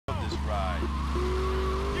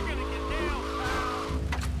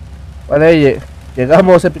Vale,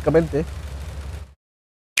 llegamos épicamente.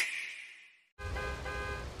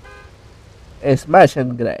 Smash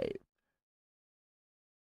and Grave.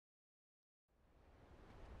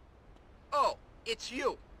 Oh, it's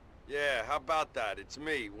you. Yeah, how about that? It's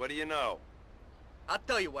me. What do you know? I'll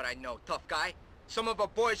tell you what I know, tough guy. Some of our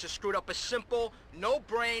boys have screwed up a simple,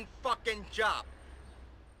 no-brain fucking job.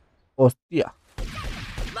 Hostia.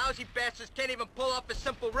 Lousy bastards can't even pull off a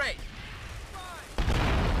simple raid.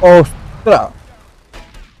 Ostras.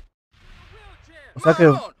 O sea que...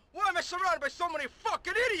 Maroon, why am I surrounded by so many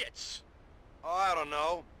fucking idiots? Oh, I don't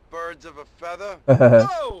know. Birds of a feather?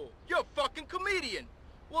 Oh, you're a fucking comedian.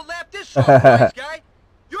 Well, laugh this off, nice guy.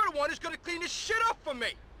 You're the one who's gonna clean this shit up for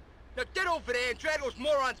me. Now get over there and drag those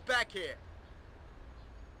morons back here.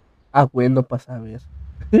 Ah, bueno, para saber.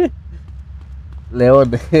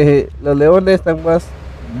 Leones. Los leones están más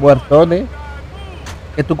muertones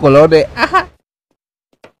que tu colonia. Ajá.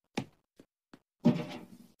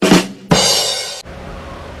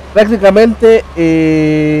 Prácticamente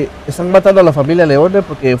están matando a la familia Leones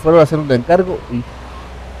porque fueron a hacer un encargo y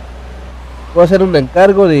fue a hacer un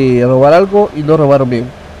encargo de robar algo y no robaron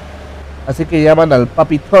bien. Así que llaman al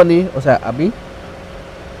papi Toni, o sea, a mí,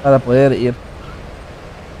 para poder ir.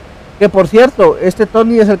 Que por cierto, este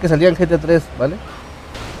Toni es el que salía en GTA 3, ¿vale?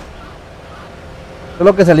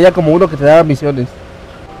 Solo que salía como uno que te daba misiones.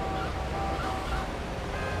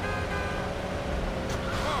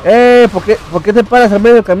 ¿Por qué te paras a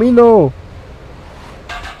medio camino?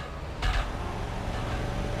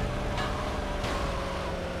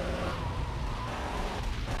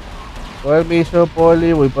 Permiso,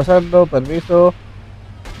 poli, voy pasando, permiso.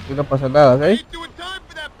 Y no pasa nada, ¿ok?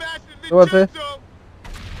 Súbanse.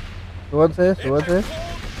 Súbanse, súbanse.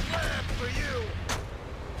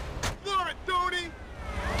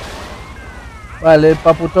 Vale,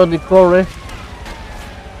 papu Toni corre.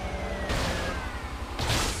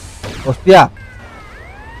 Hostia.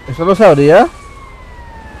 ¿Eso no sabría?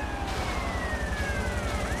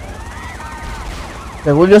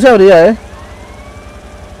 Según yo sabría,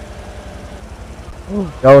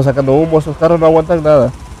 ya vamos sacando humo, esos carros no aguantan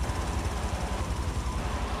nada.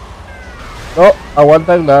 No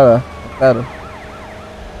aguantan nada, claro.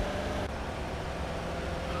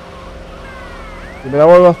 Si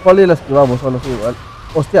miramos más poli la esquivamos, solo así, igual.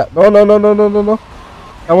 Hostia, no.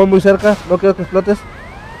 Estamos muy cerca, no quiero que explotes.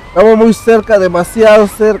 Estamos muy cerca, demasiado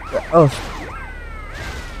cerca. Oh.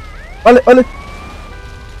 Vale.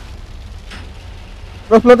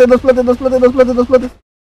 No explotes.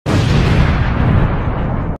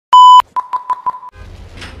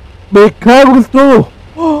 Me cago en todo.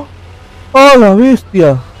 ¡Oh! ¡Hola,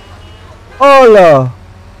 bestia! ¡Hola!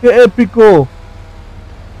 ¡Qué épico!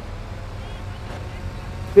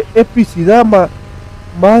 ¡Qué epicidad,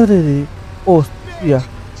 madre de... ¡Hostia!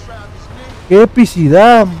 ¡Qué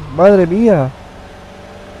epicidad! ¡Madre mía!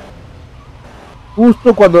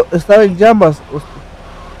 Justo cuando estaba en llamas. Hostia.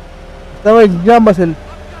 Estaba en llamas el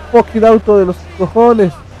fucking auto de los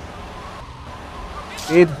cojones.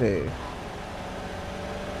 Irse.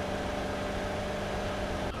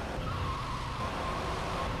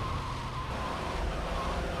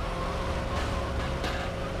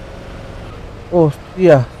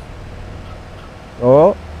 Hostia.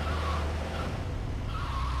 No.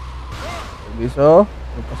 Permiso.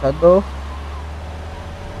 Estoy pasando.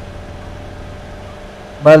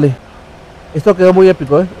 Vale. Esto quedó muy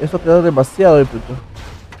épico, Esto quedó demasiado épico.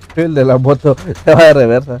 El de la moto se va de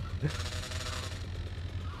reversa.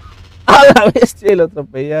 ¡A la bestia! Y lo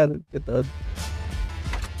atropellaron. Qué tonto.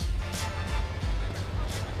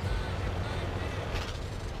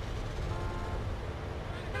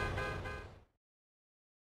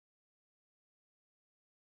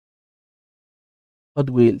 Hot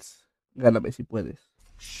Wheels. Gáname si puedes.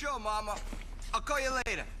 Sure, mama. I'll call you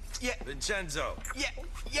later. Yeah. Vincenzo.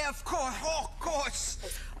 Yeah, of course. Oh, of course.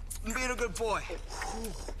 I'm being a good boy.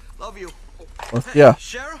 Love you. Hostia. Hey,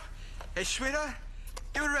 Cheryl? Hey, sweetheart?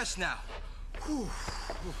 Give it a rest now.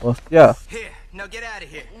 Hostia. Here, now get out of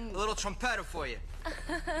here. A little trumpeter for you.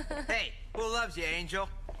 Hey, who loves you, Angel?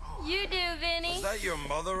 You do, Vinny. Is that your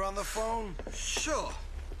mother on the phone? Sure.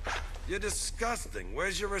 You're disgusting.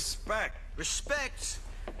 Where's your respect? Respect?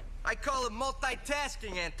 I call it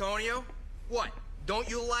multitasking, Antonio. What? Don't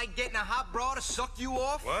you like getting a hot bra to suck you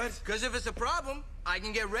off? What? Because if it's a problem, I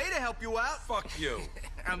can get Ray to help you out. Fuck you.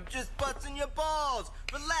 I'm just busting your balls.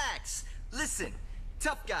 Relax. Listen,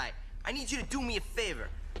 tough guy, I need you to do me a favor.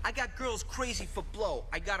 I got girls crazy for blow.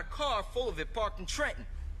 I got a car full of it parked in Trenton.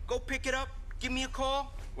 Go pick it up, give me a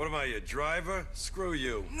call. What am I, your driver? Screw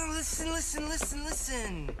you. No, listen.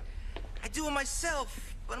 I do it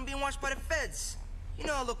myself, but I'm being watched by the feds. You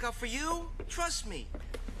know I'll look out for you. Trust me.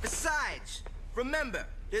 Besides, remember,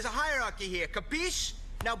 there's a hierarchy here, capiche?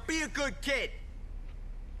 Now be a good kid.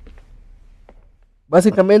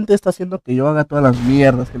 Básicamente está haciendo que yo haga todas las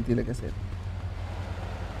mierdas que él tiene que hacer.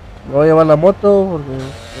 Me voy a llevar la moto porque...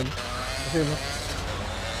 Bueno, así, ¿no?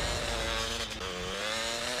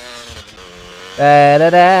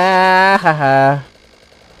 Tarara, jaja.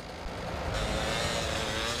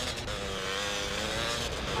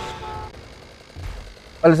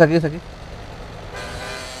 Vale, es aquí, es aquí.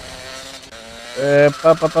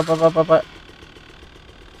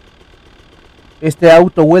 Este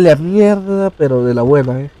auto huele a mierda, pero de la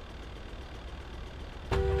buena,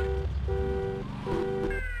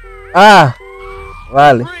 Ah,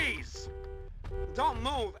 vale.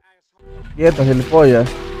 Quieto, gilipollas.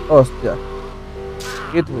 Hostia.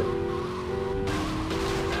 Quítame.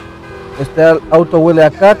 Este auto huele a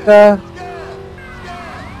caca,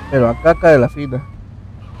 pero a caca de la fina.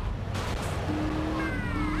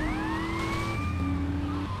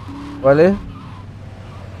 Vale.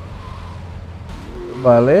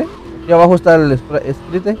 Vale. Aquí abajo está el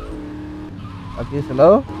sprite. Aquí de este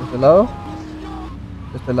lado, de este lado,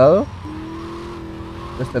 de este lado,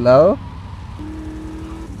 de este lado.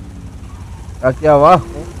 Aquí abajo.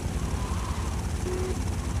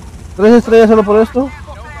 3 estrellas solo por esto.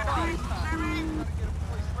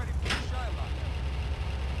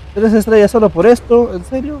 3 estrellas solo por esto, ¿en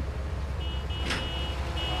serio?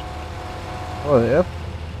 Joder.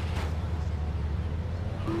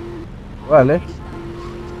 Vale.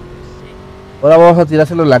 Ahora vamos a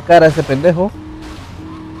tirárselo en la cara a ese pendejo.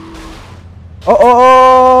 ¡Oh,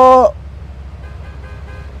 oh, oh!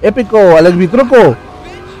 ¡Épico! ¡Alex Vitruco!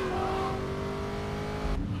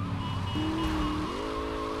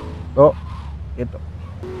 No, quieto.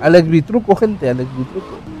 Alex Vitruco, gente, Alex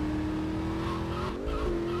Vitruco.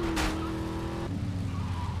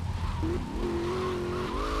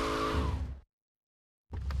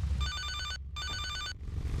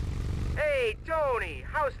 Hey, Tony,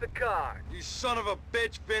 how's the car? You son of a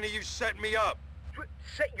bitch, Vinny, you set me up.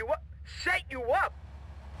 Set you up? Set you up?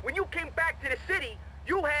 When you came back to the city,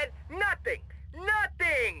 you had nothing.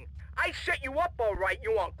 Nothing! I set you up all right,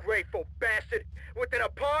 you ungrateful bastard. With an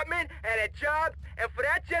apartment and a job, and for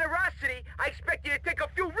that generosity, I expect you to take a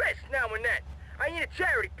few risks now and then. I ain't a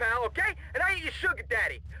charity, pal, okay? And I ain't your sugar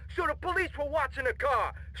daddy. So the police were watching the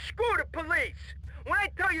car. Screw the police. When I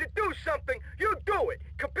tell you to do something, you do it.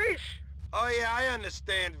 Capiche? Oh yeah, I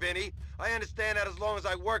understand, Vinny. I understand that as long as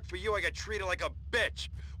I work for you, I get treated like a bitch.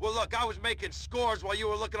 Well look, I was making scores while you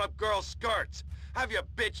were looking up girls' skirts. Have your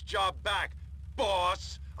bitch job back,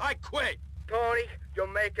 boss. I quit. Tony, you're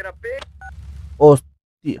making a big...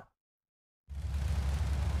 Hostia.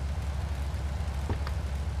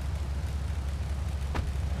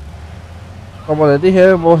 Como les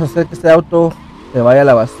dije, vamos a hacer que este auto se vaya a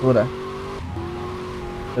la basura.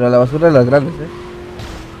 Pero a la basura de las grandes,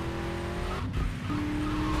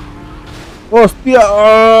 ¡Hostia!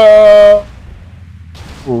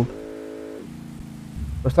 Pues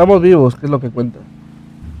estamos vivos, que es lo que cuenta.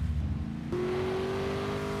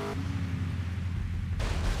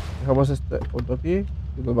 Dejamos este punto aquí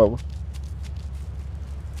y nos vamos.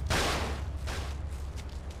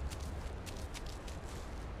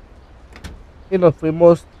 Y nos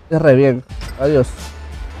fuimos de re bien. Adiós.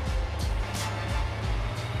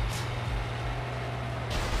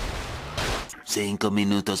 Cinco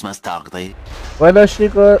minutos más tarde. Bueno,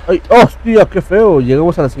 chicos. ¡Ay! ¡Hostia! ¡Qué feo!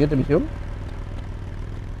 Llegamos a la siguiente misión.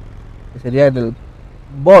 Que sería en el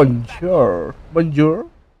Bonjour. Bonjour.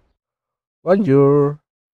 Bonjour.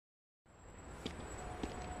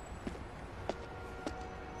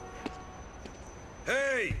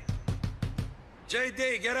 Hey!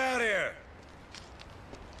 JD, get out here!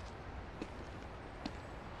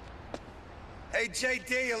 Hey,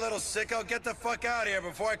 JD, you little sicko, get the fuck out of here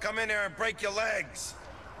before I come in here and break your legs.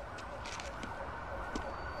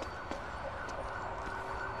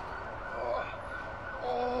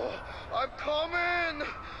 Oh, I'm coming!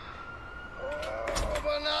 Oh,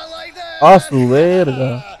 but not like that! A su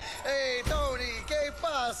verga. Hey, Tony, ¿qué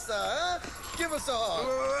pasa? Huh? Give us a hug.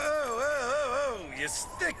 Whoa, you're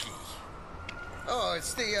sticky. Oh,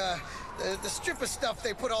 it's the stripper stuff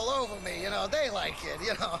they put all over me, you know, they like it,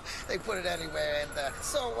 you know, they put it anywhere, and,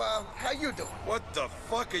 so, how you doing? What the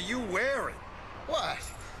fuck are you wearing? What?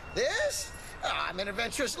 This? Oh, I'm an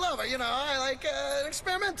adventurous lover, you know, I like, an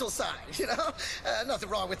experimental side, you know, nothing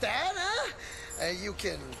wrong with that, huh? You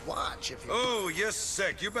can watch if you... Oh, you're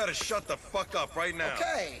sick, you better shut the fuck up right now.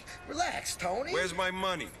 Okay, relax, Tony. Where's my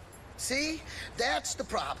money? See, that's the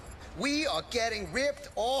problem. We are getting ripped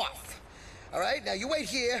off. All right, now you wait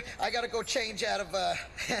here. I gotta go change out of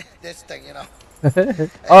this thing, you know.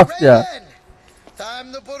 Hostia. Raven,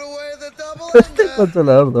 time to put away the double Este and,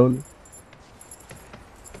 controlador doble.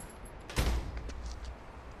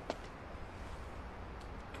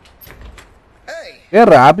 hey, Qué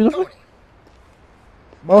rápido. Tony.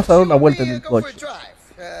 Vamos a dar una you and vuelta me, en el go for a coche.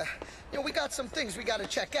 drive. You know, we got some things we gotta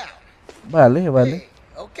check out. Vale, vale. Hey,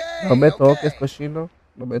 okay, No me okay. toques, cochino.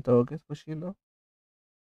 No me toques, cochino.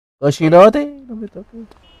 Cochinote, no me toques.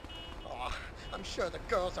 Oh, I'm sure the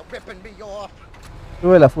girls are ripping me off.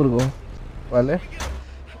 Sube la furgo. Vale.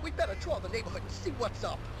 We better tour the neighborhood and see what's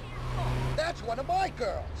up. That's one of my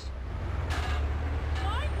girls.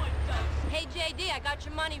 Hey, JD, I got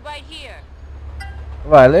your money right here.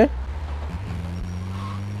 Vale.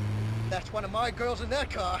 That's one of my girls in that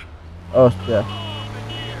car. Hostia.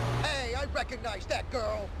 Hey, I recognize that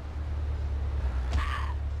girl.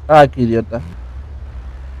 Ah, qué idiota.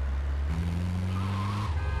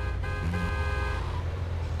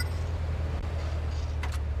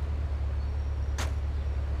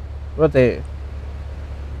 Súbete.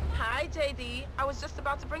 Hi, JD. I was just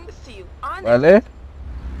about to bring this to you. On Vale.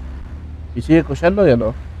 ¿Y sigue escuchando o ya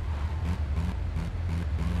no?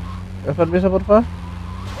 ¿Me das permiso, por favor?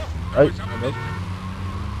 Ay, vale.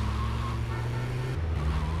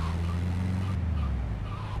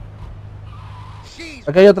 She's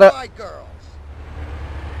Acá hay otra. my girls.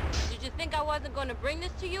 Did you think I wasn't gonna bring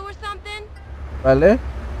this to you or something? Vale.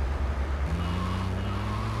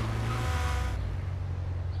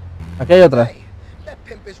 Aquí hay otra. Hey, that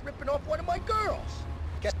pimp is ripping off one of my girls.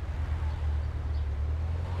 Guess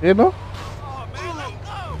 ¿Sí, no? Oh, man, let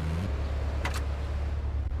go!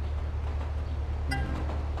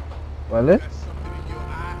 Vale. Got something in your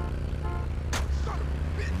eye. Son of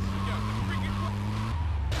a bitch! You got the freaking...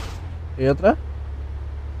 ¿Y otra?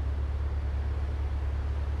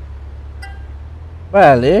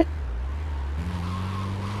 Vale.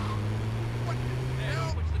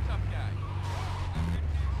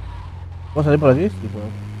 ¿Puedo salir por aquí? Sí, puedo.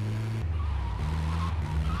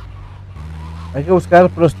 Hay que buscar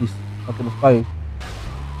prostis para que nos paguen.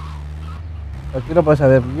 Aquí no puedes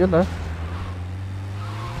haber ni una.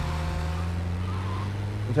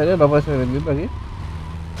 ¿En serio no puedes haber vendiendo aquí?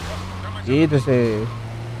 Quítese.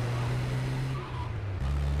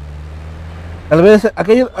 Tal vez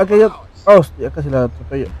aquello. Hostia, casi la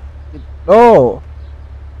atropello. ¡No!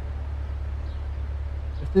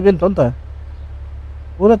 Estoy bien tonta.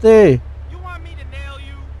 ¡Apúrate! You want me to nail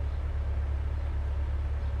you?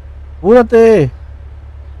 ¡Apúrate!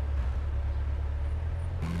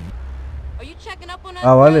 Are you checking up on us,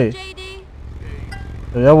 Ah, vale. JD?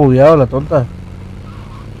 Se había bugueado la tonta.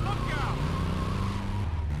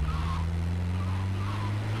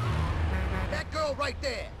 that girl right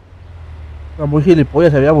there. Está muy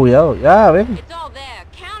gilipollas, se había bugueado. Ya, ven. It's all there.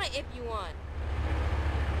 Count it if you want.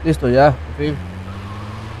 Listo, ya, por fin.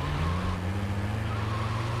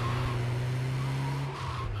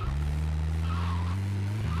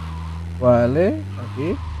 Vale,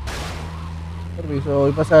 aquí. Permiso,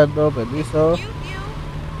 voy pasando, permiso. You.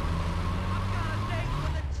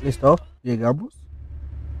 Listo, llegamos.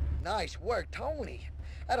 Nice work, Tony.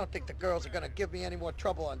 I don't think the girls are gonna give me any more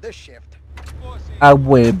trouble on this shift. A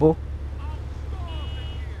huevo.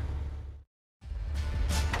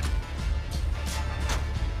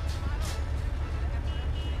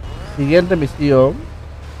 Siguiente misión.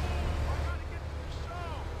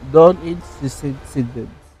 Done in 60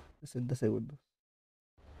 segundos.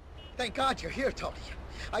 Thank God you're here, Tony.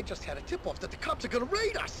 I just had a tip-off that the cops are gonna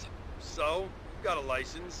raid us. So, you got a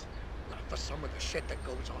license? Not for some of the shit that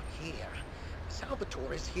goes on here.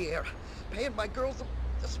 Salvatore is here, paying my girls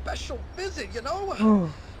a special visit, you know?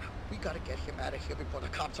 We gotta get him out of here before the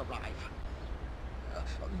cops arrive.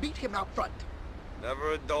 Meet him out front.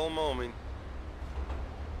 Never a dull moment.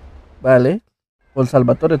 Vale. Con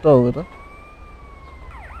Salvatore todo, ¿verdad?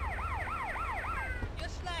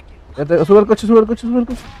 Sube el coche, sube el coche, sube el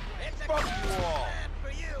coche. Fuck you all!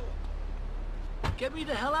 Get me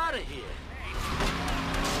the hell out of here.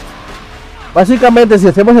 Básicamente, si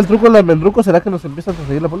hacemos el truco del almendruco, ¿será que nos empieza a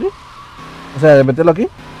conseguir la poli? O sea, de meterlo aquí.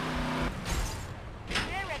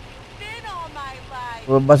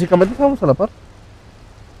 Pues básicamente estamos a la par.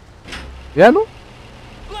 ¿Ya no?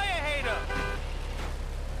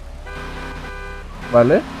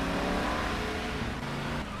 Vale.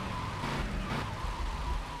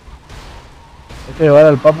 Hay que llevar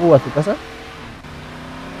al papu a su casa.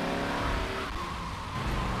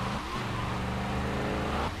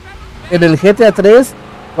 En el GTA 3,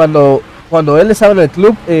 cuando él estaba en el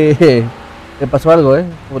club, le pasó algo,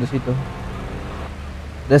 pobrecito.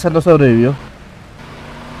 De esa no sobrevivió.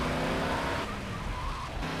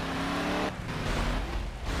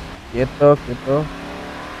 Quieto, quieto.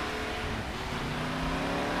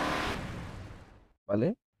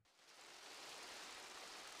 Vale.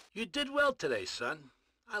 You did well today, son.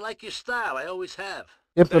 I like your style. I always have.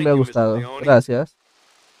 Siempre me ha gustado. Gracias.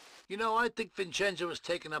 You know, I think Vincenzo was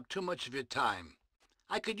taking up too much of your time.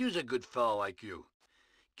 I could use a good fellow like you.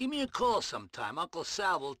 Give me a call sometime. Uncle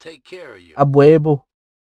Sal will take care of you. A huevo.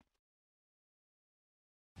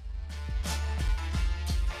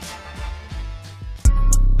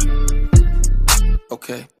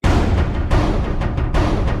 Okay.